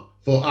how?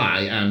 For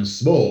I am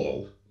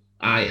small.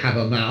 I have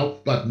a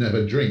mouth, but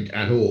never drink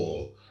at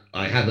all.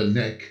 I have a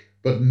neck,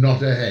 but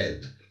not a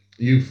head.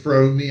 You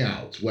throw me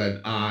out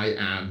when I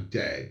am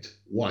dead.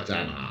 What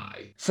am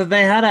I? So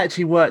they had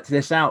actually worked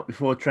this out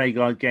before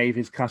Tregar gave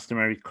his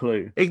customary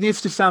clue.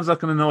 Igneous just sounds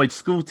like an annoyed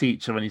school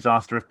teacher when he's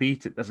asked to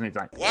repeat it, doesn't he?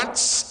 Like,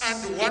 once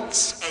and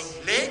once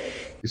only.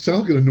 You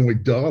sound like an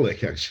annoyed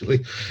Dalek,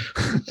 actually.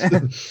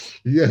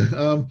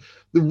 Yeah,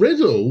 the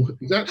riddle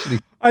is actually...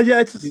 I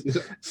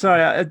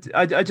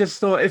just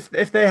thought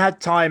if they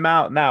had time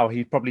out now,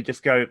 he'd probably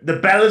just go, the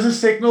bell is a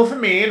signal for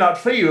me, not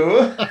for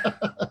you.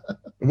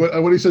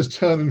 When he says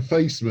turn and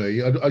face me,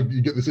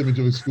 you get this image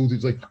of a school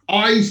teacher saying,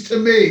 eyes to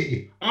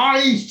me!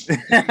 Eyes to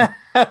me!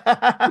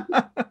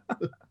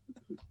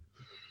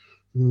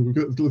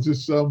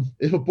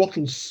 If a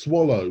bottle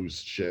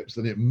swallows chips,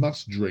 then it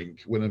must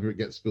drink whenever it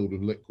gets filled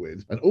with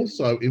liquid. And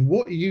also, in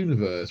what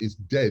universe is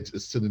dead a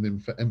synonym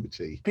for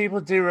empty? People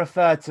do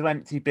refer to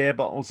empty beer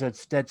bottles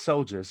as dead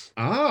soldiers.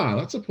 Ah,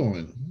 that's a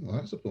point.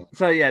 That's a point.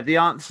 So yeah, the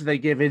answer they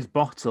give is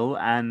bottle,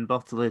 and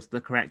bottle is the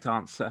correct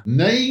answer.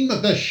 Name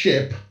the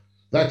ship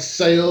that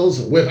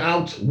sails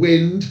without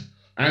wind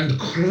and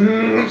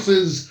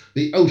crosses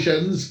the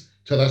oceans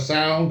to the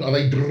sound of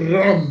a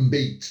drum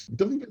beat. He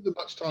doesn't give them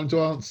much time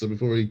to answer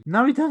before he...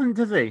 No, he doesn't,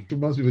 does he? It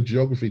reminds me of a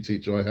geography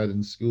teacher I had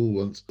in school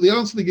once. The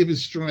answer they give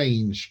is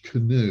strange.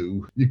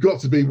 Canoe. You've got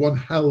to be one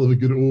hell of a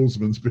good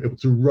oarsman to be able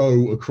to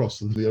row across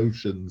the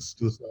oceans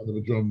to the sound of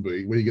a drum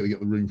beat. Where are you going to get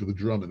the room for the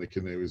drum in a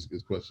canoe is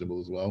questionable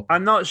as well.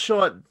 I'm not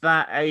sure at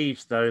that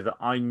age, though, that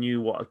I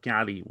knew what a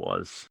galley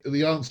was.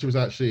 The answer is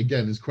actually,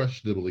 again, is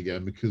questionable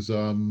again, because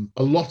a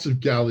lot of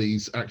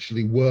galleys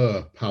actually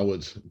were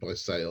powered by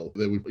sail.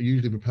 They were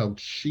usually propelled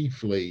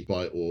chiefly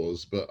by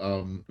oars, but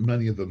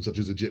many of them, such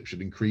as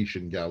Egyptian and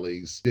Cretan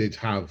galleys, did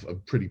have a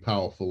pretty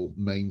powerful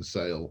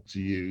mainsail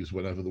to use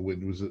whenever the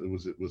wind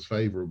was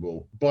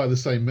favourable. By the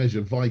same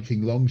measure,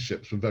 Viking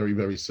longships were very,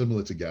 very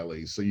similar to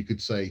galleys, so you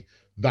could say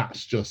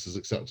that's just as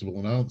acceptable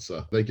an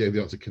answer. They gave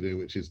the answer canoe,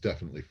 which is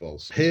definitely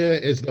false. Here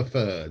is the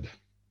third.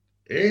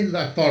 In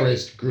the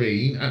forest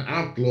green, an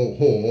outlaw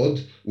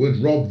horde would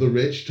rob the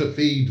rich to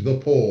feed the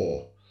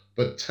poor.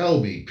 But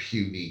tell me,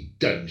 puny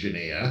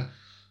dungeoneer,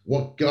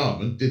 what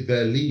garment did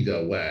their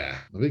leader wear?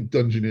 I think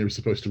dungeoneer is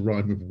supposed to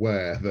rhyme with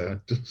wear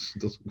there.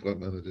 Doesn't quite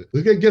manage it.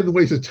 Again, the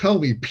way to tell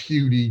me,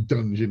 puny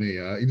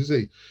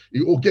dungeoneer,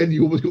 you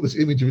almost got this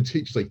image of a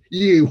teacher saying,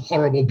 you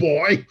horrible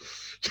boy,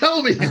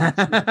 tell me.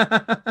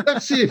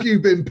 Let's see if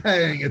you've been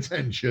paying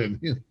attention.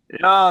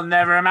 You'll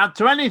never amount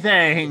to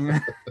anything.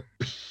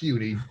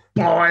 Puny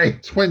boy.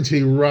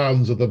 20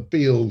 rounds of the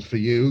field for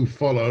you,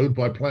 followed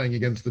by playing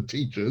against the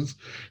teachers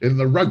in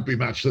the rugby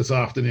match this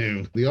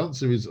afternoon. The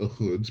answer is a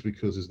hood,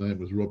 because his name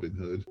was Robin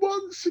Hood.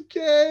 Once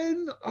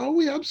again, are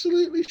we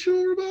absolutely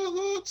sure about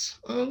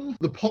that?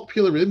 The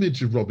popular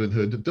image of Robin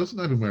Hood doesn't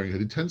have him wearing a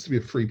hood. It tends to be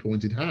a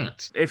three-pointed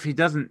hat. If he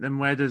doesn't, then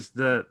where does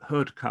the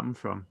hood come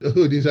from? A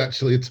hood is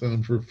actually a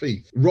term for a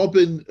thief.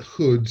 Robin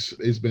Hood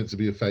is meant to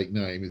be a fake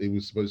name. He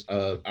was supposed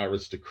to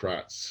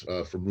aristocrats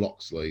from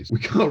Locksley. We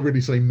can't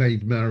really say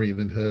Maid Marian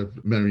and her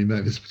merry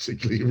men is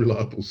particularly a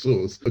reliable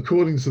source.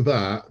 According to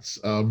that,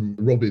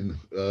 Robin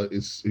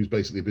who's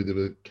basically a bit of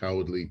a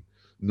cowardly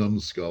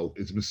numbskull,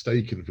 is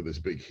mistaken for this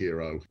big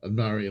hero. And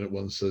Marian at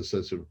once says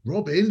to him,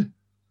 Robin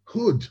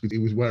Hood. He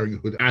was wearing a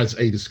hood as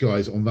a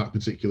disguise on that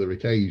particular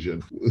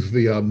occasion.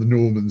 The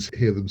Normans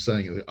hear them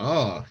saying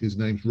it. His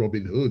name's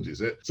Robin Hood,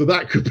 is it? So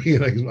that could be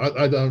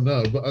I don't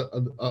know. But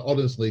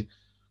honestly,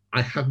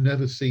 I have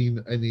never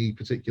seen any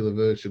particular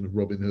version of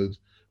Robin Hood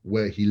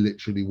where he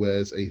literally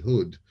wears a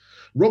hood.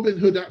 Robin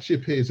Hood actually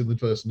appears in the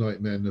first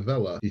Nightmare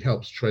novella. He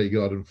helps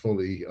Treguard and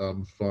Folly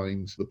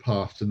find the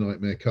path to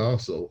Nightmare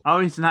Castle. Oh,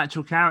 he's an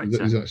actual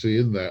character. He's actually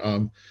in there.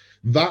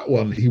 That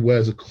one, he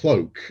wears a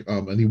cloak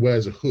and he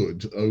wears a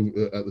hood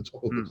over, at the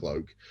top of the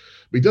cloak.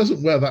 But he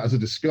doesn't wear that as a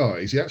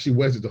disguise. He actually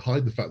wears it to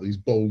hide the fact that he's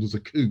bold as a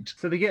coot.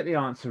 So they get the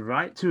answer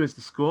right. 2 is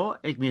the score.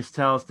 Igneous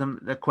tells them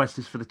their quest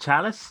is for the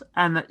chalice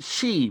and that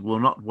she will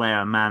not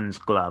wear a man's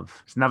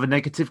glove. It's another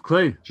negative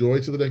clue.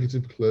 Joy to the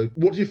negative clue.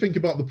 What do you think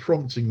about the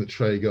prompting that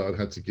Treguard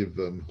had to give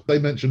them? They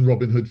mentioned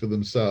Robin Hood for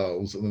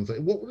themselves and then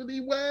say, what would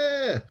he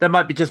wear? There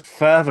might be just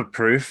further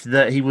proof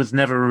that he was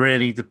never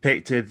really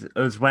depicted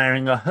as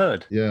wearing a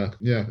hood.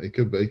 Yeah, it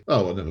could be.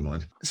 Oh, well, never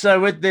mind. So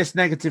with this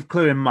negative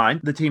clue in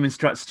mind, the team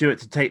instructs Stuart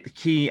to take the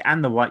key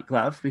and the white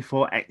glove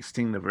before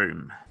exiting the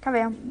room. Carry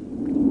on.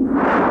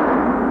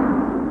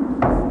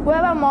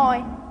 Where am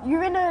I?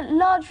 You're in a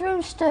large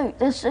room, Stu.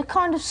 There's a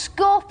kind of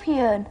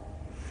scorpion.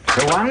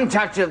 The one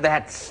touch of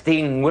that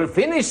sting will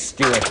finish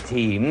Stuart's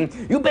team.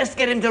 You best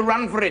get him to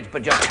run for it,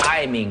 but your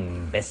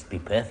timing best be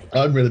perfect.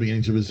 I'm really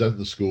beginning to resent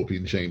the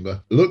Scorpion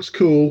Chamber. Looks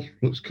cool.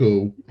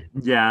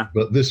 Yeah.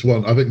 But this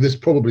one, I think this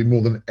probably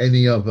more than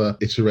any other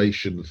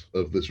iteration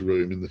of this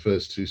room in the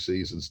first 2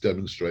 seasons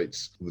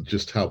demonstrates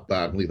just how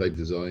badly they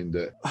designed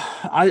it.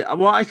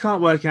 What I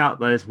can't work out,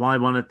 though, is why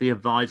one of the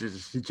advisors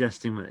is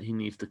suggesting that he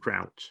needs to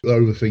crouch.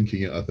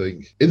 Overthinking it, I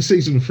think. In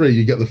season 3,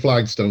 you get the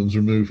flagstones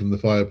removed from the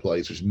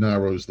fireplace, which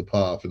narrows the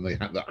path, and they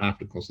have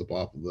to cross the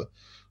path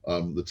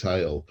of the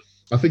tail.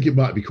 I think it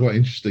might be quite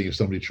interesting if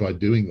somebody tried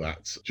doing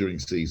that during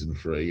season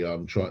 3,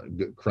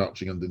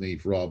 crouching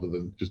underneath rather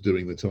than just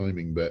doing the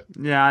timing bit.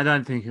 Yeah, I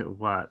don't think it would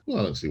work. Well,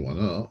 I don't see why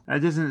not. There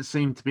doesn't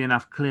seem to be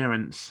enough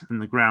clearance in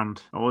the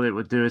ground. All it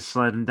would do is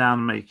slow them down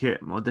and make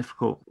it more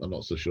difficult. I'm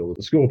not so sure.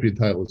 The scorpion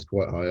tail is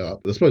quite high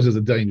up. I suppose there's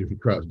a danger if you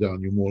crouch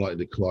down, you're more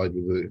likely to collide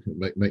with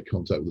make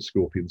contact with the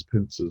scorpion's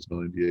pincers,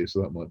 mind you.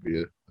 So that might be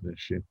an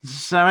issue.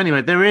 So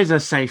anyway, there is a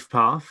safe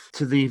path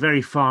to the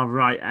very far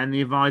right, and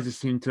the advisors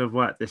seem to have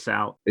worked this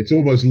out. It's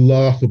almost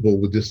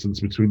laughable, the distance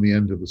between the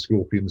end of the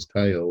scorpion's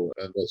tail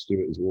and where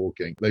Stuart is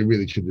walking. They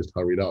really should just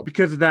hurried up.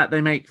 Because of that,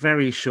 they make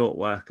very short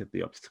work of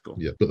the obstacle.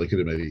 Yeah, but they could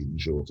have made it even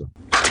shorter.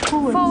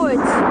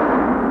 Forwards.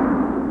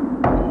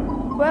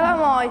 Where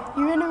am I?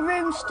 You're in a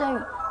room, Stu.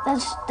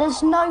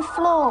 There's no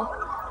floor.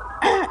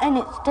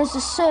 And there's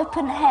a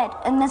serpent head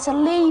and there's a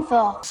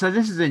lever. So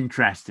this is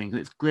interesting.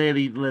 It's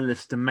clearly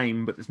Lilith's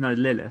domain, but there's no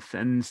Lilith,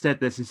 and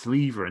instead there's this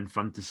lever in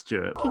front of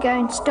Stuart. Keep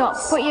going. Stop.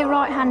 Put your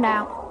right hand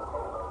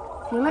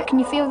out. Feel it? Can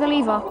you feel the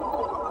lever?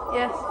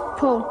 Yes.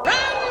 Pull. Pull.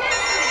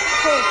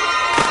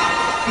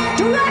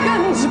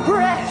 Dragon's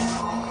breath!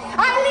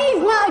 I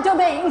leave my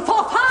domain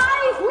for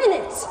 5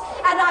 minutes,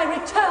 and I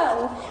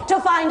return to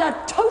find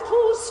a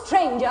total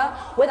stranger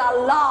with a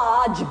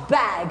large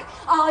bag.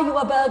 Are you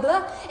a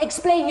burglar?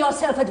 Explain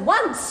yourself at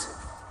once.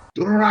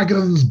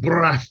 Dragon's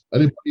Breath.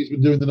 Anybody who's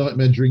been doing the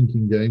Nightmare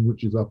drinking game,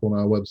 which is up on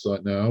our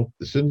website now,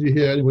 as soon as you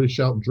hear anybody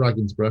shout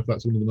Dragon's Breath,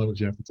 that's one of the moments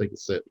you have to take a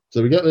sip.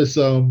 So we get this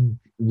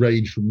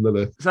rage from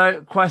Lilith. So,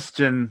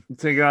 question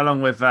to go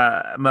along with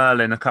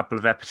Merlin a couple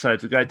of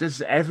episodes ago: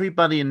 does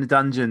everybody in the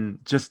dungeon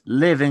just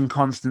live in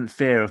constant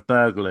fear of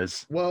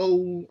burglars?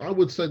 Well, I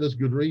would say there's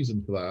good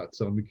reason for that,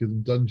 because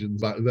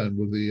dungeons back then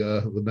were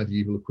the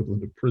medieval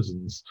equivalent of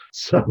prisons.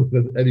 So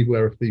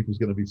anywhere a thief was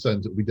going to be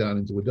sent, it would be down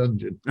into a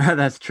dungeon.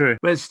 That's true.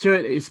 But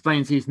Stuart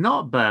explains he's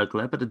not a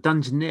burglar, but a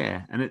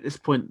dungeoneer. And at this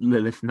point,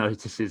 Lilith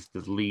notices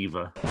the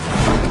lever.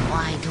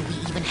 Why do we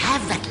even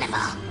have that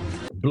lever?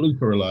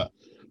 Blooper alert.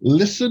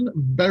 Listen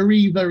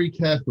very, very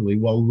carefully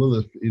while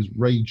Lilith is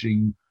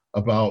raging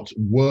about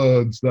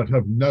words that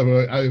have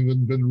never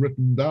even been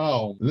written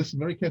down. Listen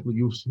very carefully.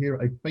 You'll hear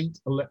a faint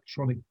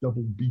electronic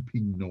double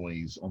beeping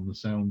noise on the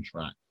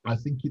soundtrack. I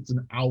think it's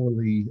an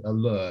hourly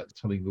alert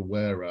telling the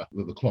wearer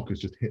that the clock has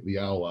just hit the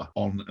hour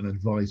on an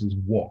advisor's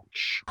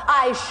watch.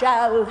 I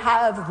shall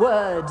have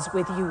words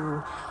with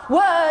you.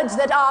 Words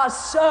that are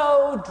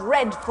so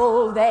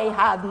dreadful they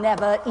have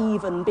never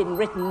even been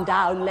written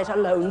down, let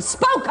alone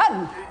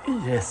spoken.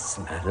 Yes,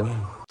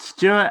 madam.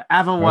 Stuart,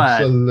 have a word.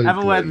 Absolutely. Have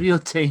a word with your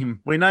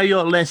team. We know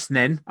you're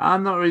listening.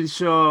 I'm not really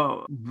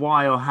sure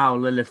why or how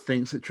Lilith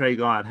thinks that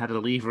Treguard had a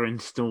lever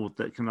installed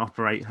that can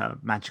operate her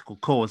magical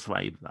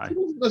causeway, though. She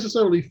doesn't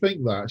necessarily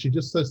think that. She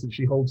just says that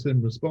she holds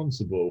him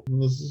responsible.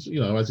 And as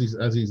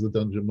he's the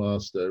dungeon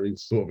master,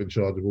 he's sort of in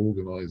charge of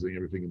organising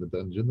everything in the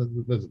dungeon.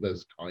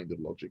 There's kind of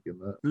logic in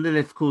that.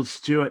 Lilith calls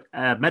Stuart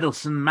a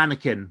meddlesome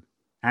mannequin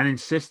and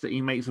insists that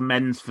he makes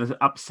amends for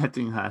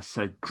upsetting her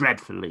so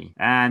dreadfully.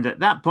 And at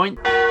that point...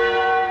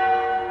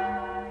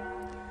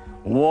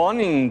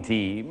 Warning,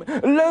 team.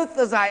 Loath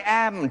as I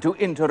am to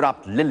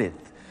interrupt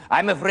Lilith,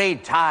 I'm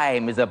afraid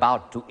time is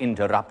about to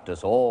interrupt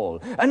us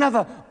all.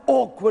 Another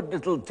awkward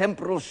little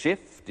temporal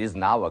shift is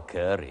now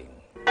occurring.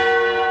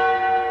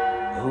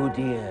 Oh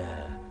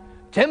dear.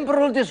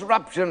 Temporal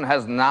disruption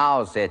has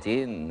now set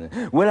in.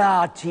 Will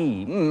our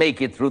team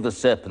make it through the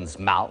serpent's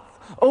mouth,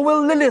 or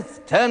will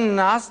Lilith turn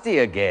nasty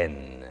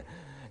again?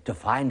 To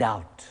find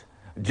out,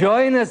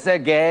 join us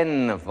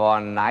again for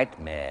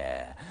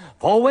Nightmare.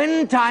 For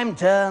when time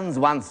turns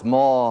once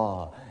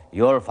more,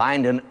 you'll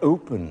find an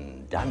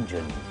open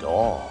dungeon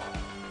door.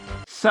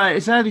 So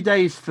it's early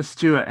days for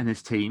Stuart and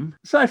his team.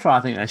 So far,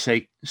 I think they're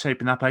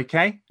shaping up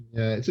okay.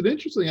 Yeah, it's an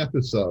interesting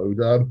episode.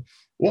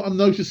 What I'm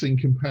noticing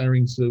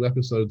comparing to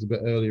episodes a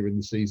bit earlier in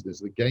the season is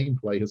the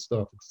gameplay has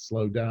started to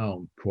slow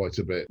down quite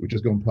a bit. We've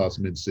just gone past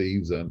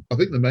mid-season. I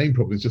think the main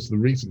problem is just the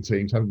recent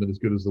teams haven't been as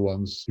good as the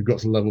ones who got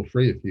to level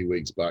 3 a few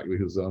weeks back,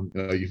 because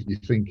you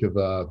think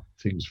of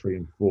teams 3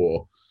 and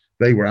 4.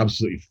 They were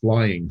absolutely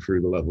flying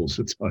through the levels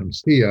at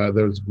times. Here,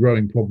 there's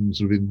growing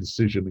problems with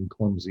indecision and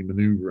clumsy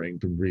manoeuvring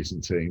from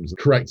recent teams.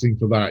 Correcting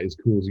for that is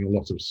causing a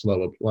lot of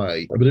slower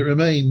play. But it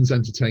remains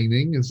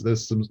entertaining.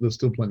 There's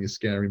still plenty of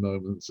scary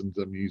moments and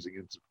amusing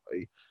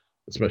interplay,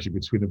 especially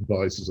between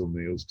advisors on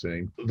Neil's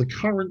team. The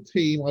current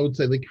team, I would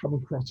say they come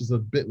across as a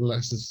bit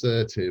less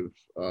assertive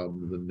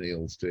than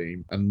Neil's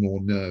team and more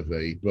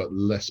nervy, but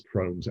less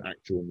prone to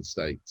actual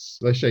mistakes.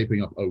 They're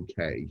shaping up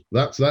okay.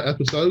 That's that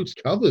episode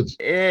covered.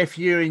 If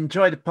you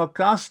enjoy the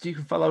podcast, you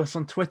can follow us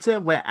on Twitter.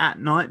 We're at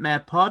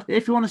Nightmare Pod.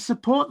 If you want to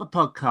support the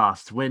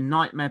podcast, we're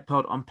Nightmare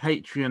Pod on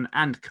Patreon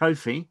and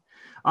Ko-fi.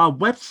 Our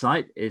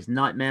website is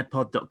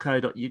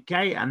nightmarepod.co.uk,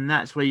 and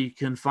that's where you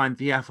can find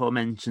the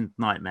aforementioned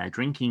Nightmare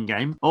drinking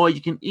game. Or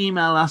you can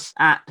email us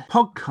at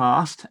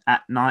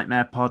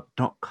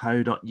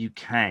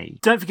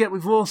podcast@nightmarepod.co.uk. Don't forget,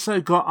 we've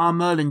also got our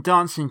Merlin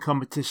dancing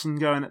competition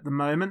going at the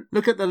moment.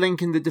 Look at the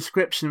link in the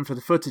description for the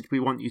footage we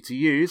want you to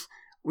use.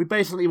 We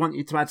basically want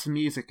you to add some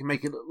music and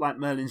make it look like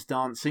Merlin's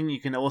dancing. You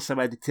can also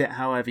edit it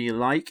however you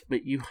like,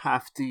 but you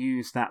have to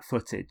use that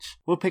footage.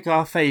 We'll pick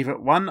our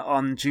favourite one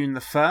on June the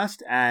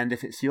 1st, and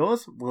if it's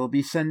yours, we'll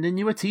be sending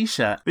you a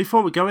t-shirt.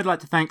 Before we go, I'd like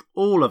to thank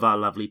all of our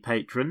lovely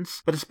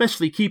patrons, but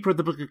especially Keeper of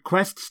the Book of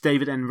Quests,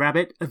 David N.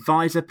 Rabbit,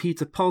 Advisor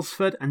Peter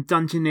Pulsford, and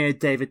Dungeoneer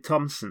David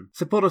Thompson.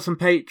 Support us on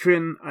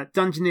Patreon at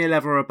Dungeoneer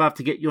level or above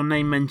to get your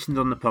name mentioned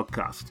on the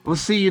podcast. We'll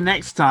see you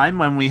next time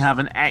when we have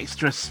an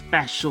extra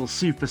special,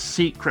 super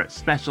secret,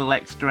 special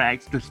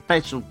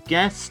special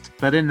guest.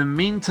 But in the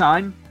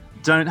meantime,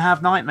 don't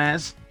have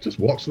nightmares. Just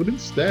watch them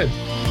instead.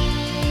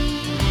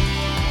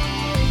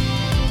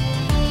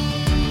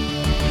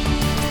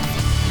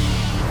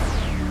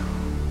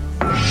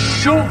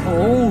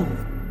 Shuffle